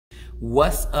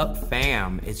What's up,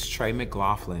 fam? It's Trey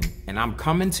McLaughlin, and I'm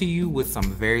coming to you with some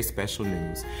very special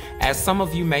news. As some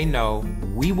of you may know,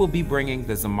 we will be bringing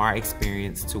the ZAMAR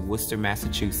experience to Worcester,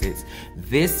 Massachusetts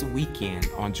this weekend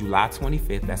on July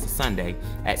 25th, that's a Sunday,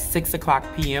 at 6 o'clock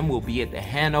p.m. We'll be at the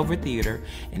Hanover Theatre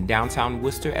in downtown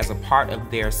Worcester as a part of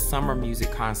their summer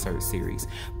music concert series.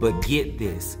 But get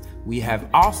this, we have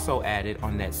also added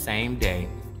on that same day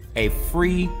a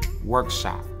free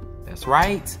workshop. That's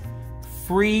right.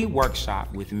 Free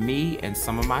workshop with me and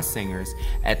some of my singers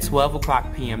at 12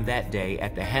 o'clock p.m. that day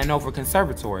at the Hanover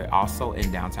Conservatory, also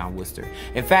in downtown Worcester.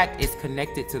 In fact, it's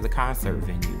connected to the concert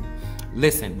venue.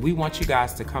 Listen, we want you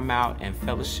guys to come out and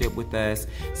fellowship with us,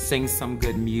 sing some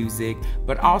good music,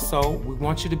 but also we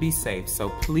want you to be safe. So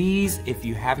please, if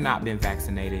you have not been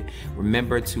vaccinated,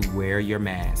 remember to wear your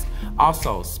mask.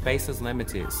 Also, space is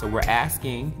limited, so we're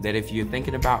asking that if you're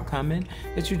thinking about coming,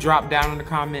 that you drop down in the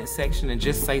comment section and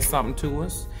just say something to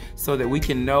us so that we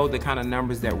can know the kind of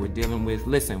numbers that we're dealing with.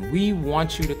 Listen, we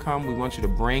want you to come. We want you to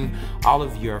bring all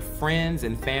of your friends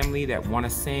and family that want to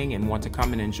sing and want to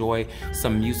come and enjoy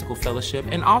some musical fellowship.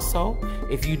 And also,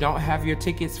 if you don't have your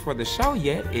tickets for the show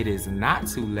yet, it is not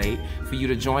too late for you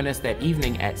to join us that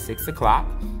evening at 6 o'clock.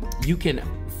 You can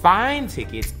find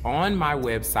tickets on my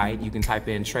website. You can type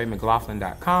in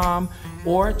TreyMcLaughlin.com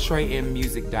or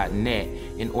TreyandMusic.net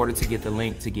in order to get the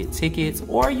link to get tickets,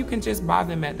 or you can just buy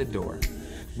them at the door.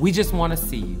 We just want to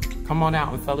see you. Come on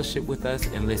out and fellowship with us,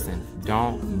 and listen,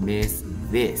 don't miss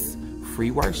this free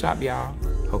workshop, y'all.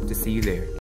 Hope to see you there.